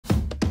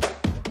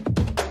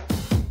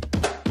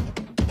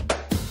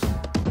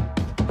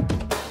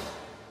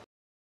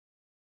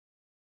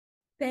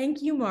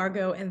Thank you,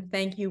 Margot, and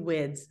thank you,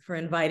 WiDS, for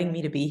inviting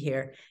me to be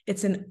here.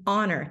 It's an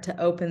honor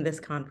to open this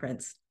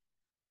conference.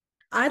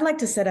 I'd like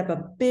to set up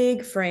a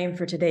big frame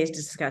for today's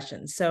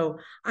discussion. So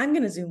I'm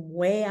going to zoom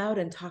way out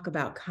and talk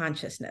about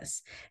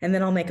consciousness, and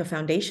then I'll make a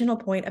foundational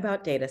point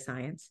about data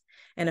science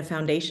and a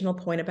foundational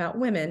point about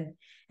women.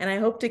 And I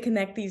hope to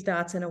connect these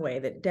dots in a way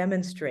that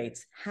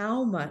demonstrates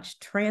how much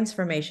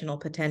transformational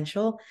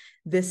potential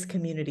this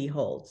community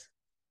holds.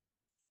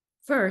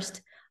 First,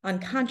 on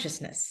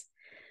consciousness.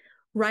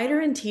 Writer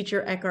and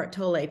teacher Eckhart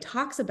Tolle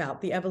talks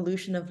about the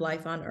evolution of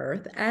life on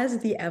Earth as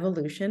the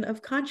evolution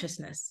of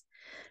consciousness.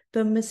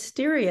 The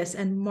mysterious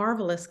and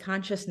marvelous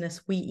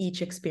consciousness we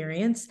each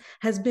experience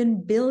has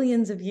been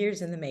billions of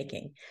years in the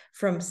making,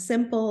 from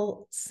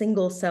simple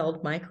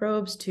single-celled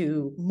microbes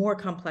to more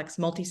complex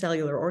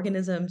multicellular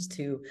organisms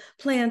to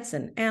plants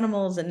and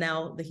animals, and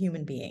now the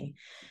human being.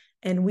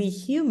 And we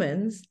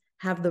humans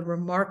have the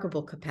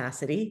remarkable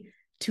capacity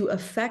to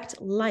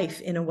affect life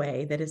in a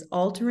way that is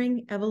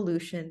altering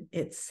evolution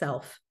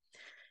itself.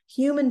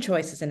 Human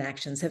choices and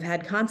actions have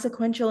had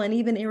consequential and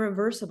even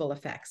irreversible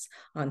effects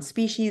on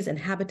species and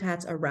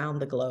habitats around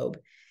the globe.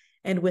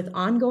 And with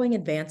ongoing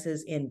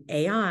advances in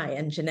AI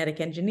and genetic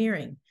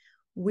engineering,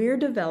 we're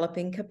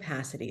developing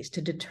capacities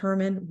to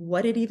determine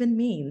what it even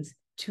means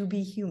to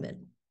be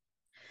human.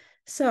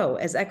 So,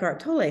 as Eckhart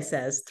Tolle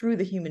says, through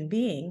the human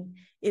being,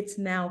 it's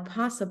now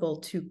possible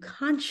to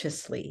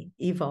consciously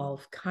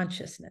evolve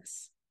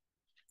consciousness.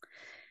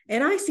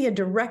 And I see a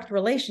direct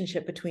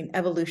relationship between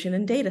evolution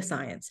and data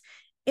science.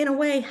 In a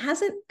way,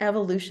 hasn't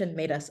evolution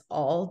made us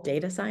all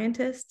data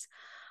scientists?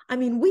 I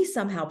mean, we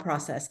somehow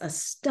process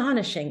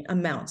astonishing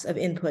amounts of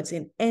inputs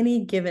in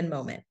any given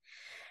moment,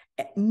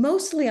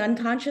 mostly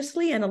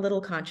unconsciously and a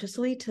little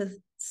consciously, to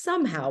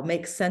somehow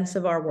make sense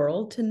of our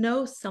world, to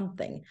know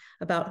something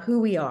about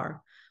who we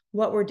are,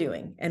 what we're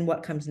doing, and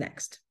what comes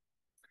next.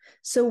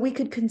 So we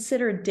could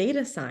consider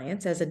data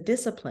science as a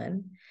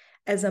discipline,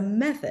 as a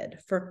method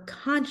for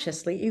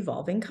consciously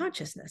evolving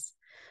consciousness.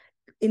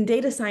 In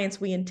data science,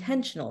 we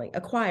intentionally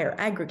acquire,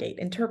 aggregate,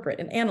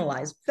 interpret, and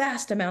analyze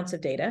vast amounts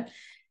of data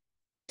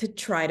to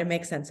try to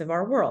make sense of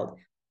our world,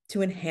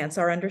 to enhance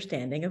our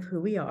understanding of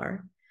who we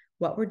are,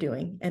 what we're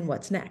doing, and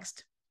what's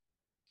next.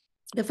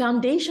 The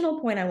foundational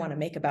point I want to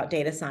make about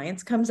data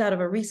science comes out of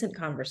a recent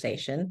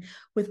conversation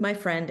with my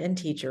friend and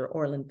teacher,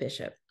 Orland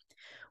Bishop.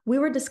 We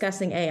were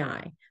discussing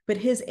AI, but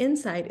his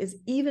insight is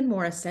even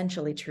more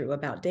essentially true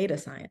about data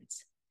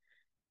science.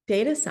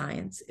 Data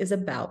science is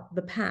about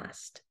the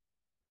past.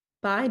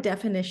 By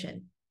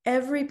definition,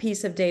 every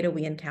piece of data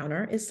we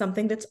encounter is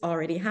something that's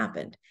already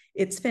happened.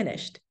 It's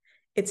finished.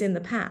 It's in the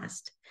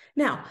past.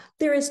 Now,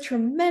 there is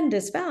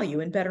tremendous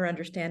value in better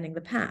understanding the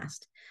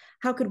past.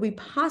 How could we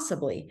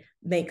possibly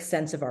make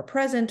sense of our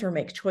present or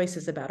make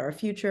choices about our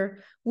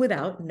future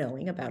without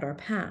knowing about our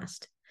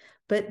past?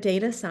 But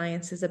data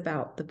science is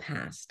about the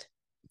past.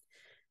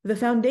 The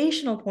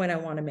foundational point I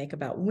want to make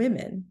about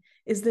women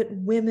is that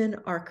women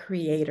are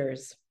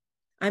creators.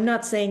 I'm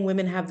not saying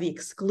women have the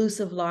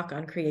exclusive lock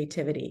on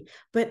creativity,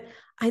 but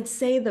I'd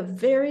say the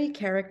very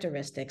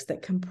characteristics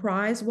that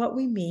comprise what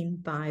we mean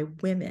by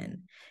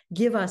women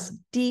give us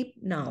deep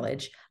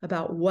knowledge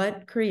about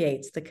what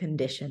creates the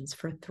conditions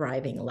for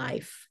thriving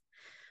life.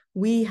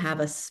 We have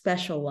a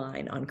special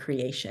line on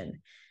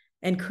creation,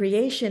 and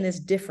creation is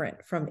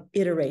different from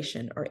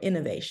iteration or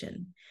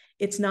innovation.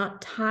 It's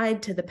not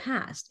tied to the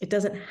past. It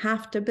doesn't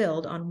have to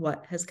build on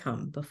what has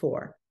come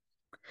before.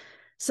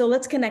 So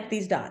let's connect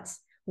these dots.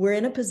 We're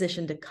in a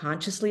position to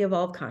consciously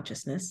evolve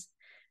consciousness.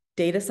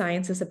 Data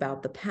science is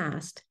about the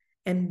past,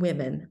 and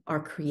women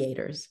are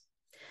creators.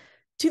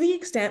 To the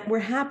extent we're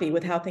happy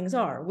with how things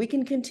are, we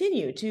can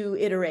continue to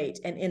iterate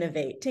and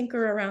innovate,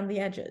 tinker around the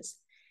edges,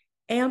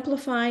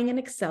 amplifying and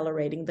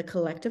accelerating the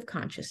collective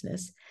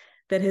consciousness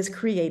that has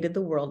created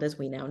the world as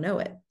we now know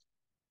it.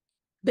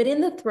 But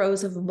in the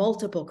throes of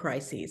multiple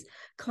crises,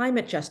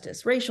 climate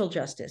justice, racial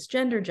justice,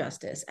 gender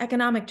justice,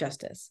 economic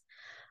justice,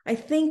 I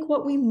think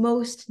what we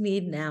most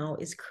need now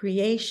is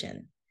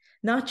creation,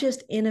 not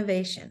just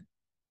innovation.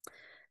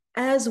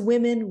 As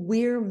women,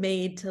 we're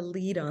made to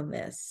lead on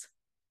this.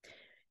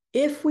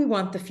 If we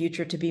want the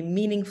future to be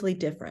meaningfully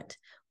different,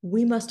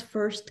 we must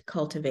first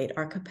cultivate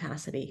our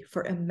capacity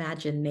for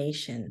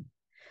imagination,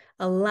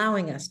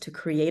 allowing us to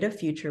create a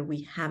future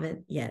we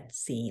haven't yet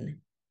seen.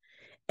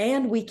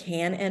 And we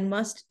can and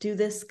must do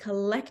this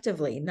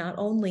collectively, not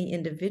only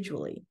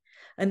individually.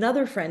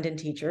 Another friend and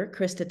teacher,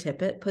 Krista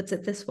Tippett, puts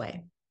it this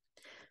way.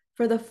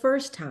 For the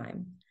first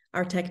time,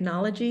 our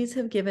technologies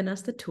have given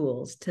us the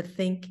tools to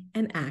think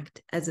and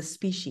act as a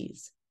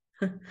species.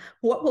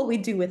 What will we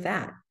do with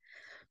that?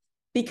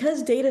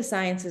 Because data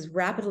science is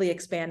rapidly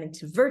expanding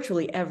to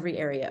virtually every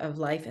area of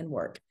life and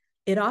work,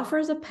 it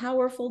offers a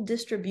powerful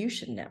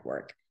distribution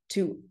network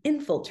to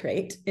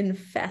infiltrate,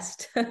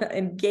 infest,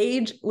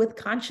 engage with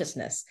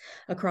consciousness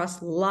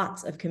across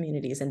lots of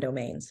communities and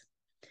domains.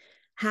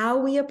 How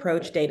we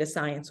approach data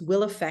science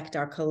will affect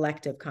our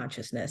collective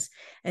consciousness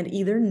and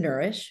either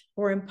nourish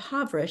or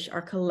impoverish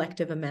our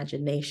collective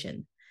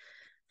imagination.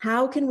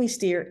 How can we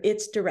steer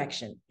its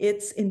direction,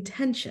 its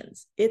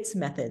intentions, its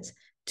methods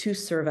to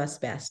serve us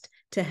best,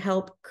 to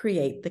help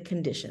create the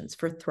conditions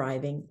for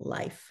thriving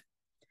life?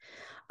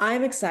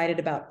 I'm excited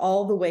about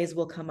all the ways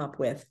we'll come up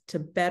with to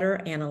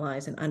better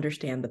analyze and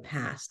understand the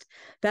past.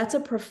 That's a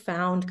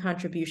profound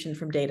contribution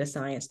from data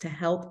science to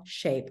help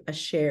shape a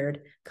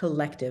shared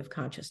collective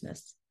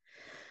consciousness.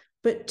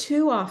 But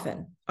too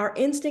often, our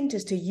instinct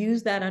is to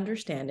use that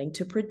understanding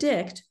to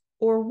predict,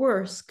 or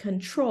worse,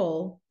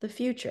 control the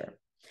future.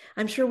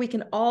 I'm sure we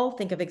can all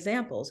think of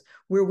examples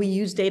where we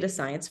use data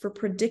science for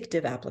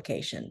predictive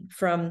application,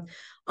 from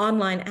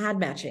online ad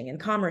matching and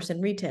commerce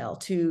and retail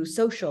to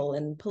social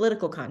and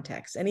political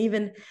contexts, and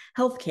even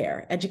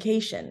healthcare,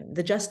 education,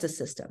 the justice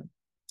system.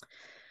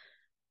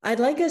 I'd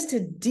like us to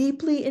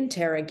deeply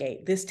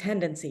interrogate this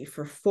tendency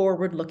for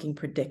forward-looking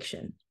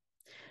prediction.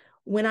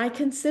 When I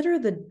consider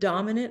the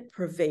dominant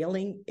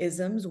prevailing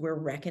isms we're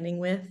reckoning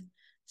with,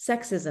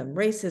 sexism,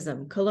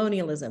 racism,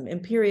 colonialism,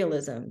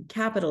 imperialism,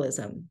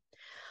 capitalism,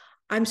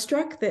 I'm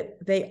struck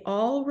that they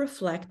all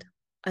reflect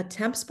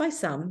attempts by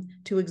some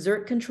to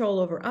exert control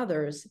over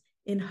others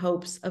in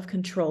hopes of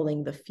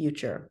controlling the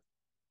future.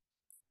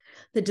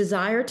 The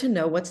desire to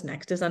know what's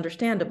next is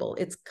understandable.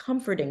 It's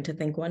comforting to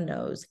think one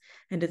knows,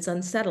 and it's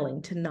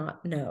unsettling to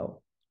not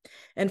know.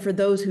 And for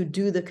those who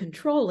do the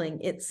controlling,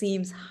 it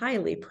seems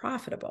highly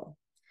profitable.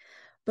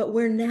 But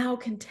we're now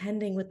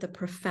contending with the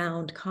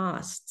profound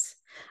costs.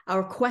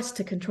 Our quest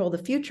to control the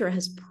future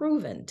has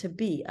proven to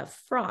be a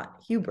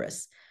fraught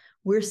hubris.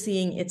 We're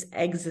seeing its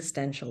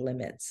existential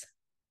limits.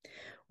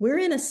 We're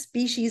in a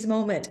species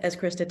moment, as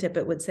Krista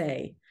Tippett would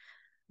say.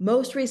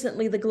 Most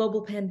recently, the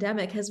global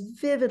pandemic has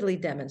vividly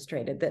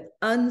demonstrated that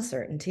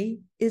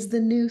uncertainty is the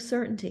new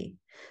certainty.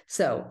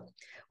 So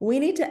we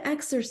need to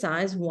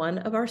exercise one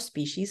of our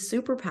species'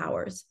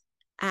 superpowers,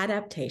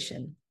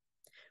 adaptation.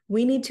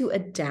 We need to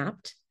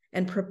adapt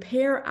and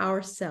prepare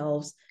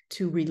ourselves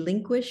to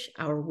relinquish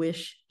our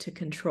wish to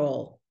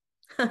control.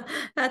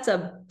 That's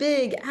a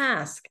big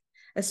ask,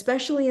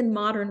 especially in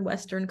modern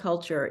Western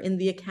culture, in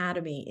the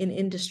academy, in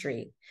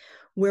industry,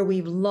 where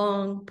we've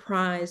long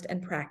prized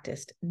and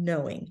practiced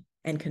knowing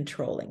and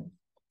controlling.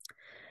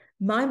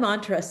 My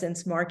mantra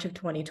since March of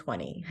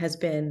 2020 has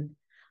been,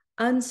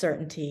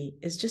 uncertainty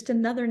is just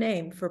another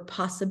name for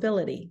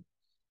possibility.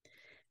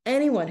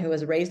 Anyone who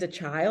has raised a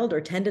child or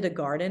tended a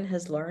garden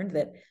has learned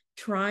that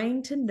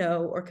trying to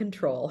know or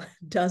control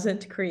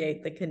doesn't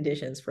create the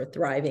conditions for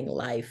thriving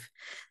life.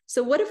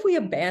 So what if we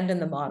abandon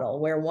the model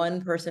where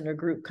one person or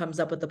group comes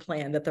up with a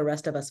plan that the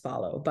rest of us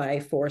follow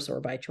by force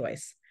or by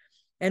choice?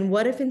 And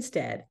what if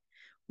instead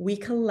we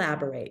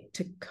collaborate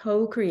to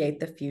co-create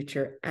the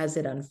future as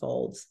it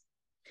unfolds?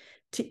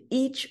 To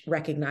each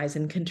recognize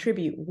and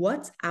contribute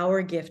what's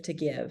our gift to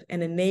give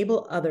and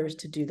enable others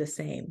to do the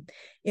same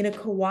in a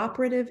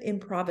cooperative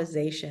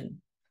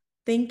improvisation,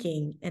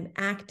 thinking and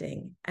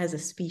acting as a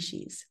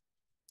species.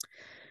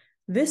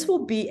 This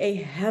will be a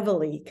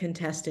heavily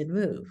contested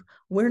move.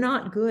 We're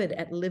not good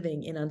at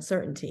living in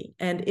uncertainty,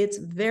 and it's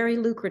very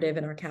lucrative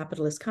in our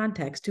capitalist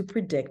context to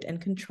predict and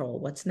control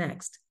what's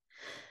next.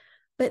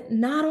 But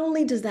not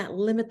only does that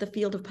limit the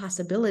field of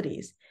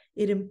possibilities,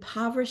 it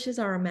impoverishes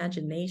our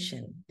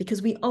imagination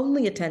because we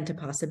only attend to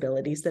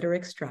possibilities that are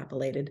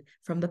extrapolated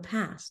from the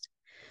past.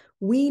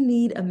 We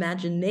need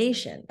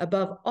imagination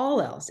above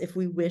all else if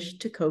we wish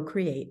to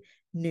co-create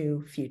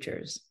new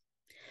futures.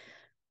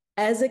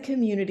 As a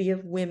community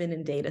of women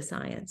in data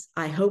science,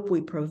 I hope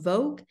we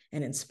provoke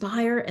and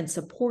inspire and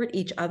support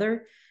each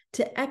other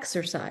to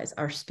exercise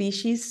our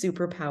species'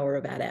 superpower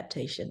of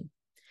adaptation,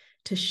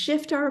 to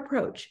shift our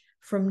approach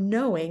from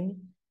knowing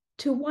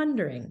to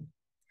wondering,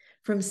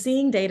 from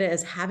seeing data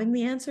as having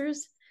the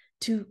answers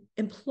to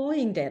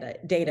employing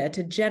data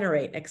to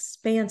generate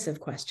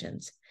expansive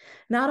questions.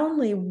 Not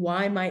only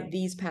why might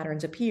these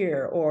patterns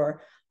appear,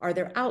 or are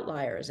there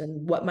outliers,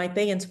 and what might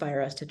they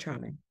inspire us to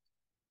try,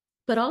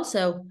 but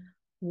also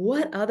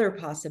what other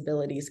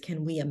possibilities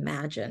can we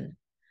imagine?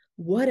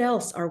 What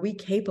else are we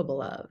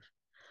capable of?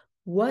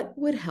 What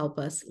would help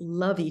us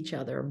love each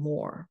other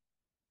more?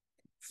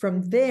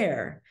 From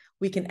there,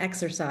 we can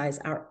exercise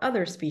our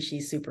other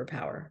species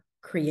superpower,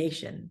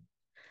 creation.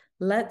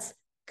 Let's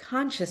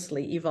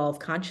consciously evolve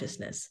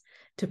consciousness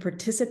to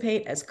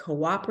participate as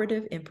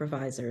cooperative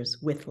improvisers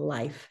with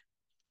life.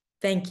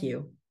 Thank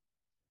you.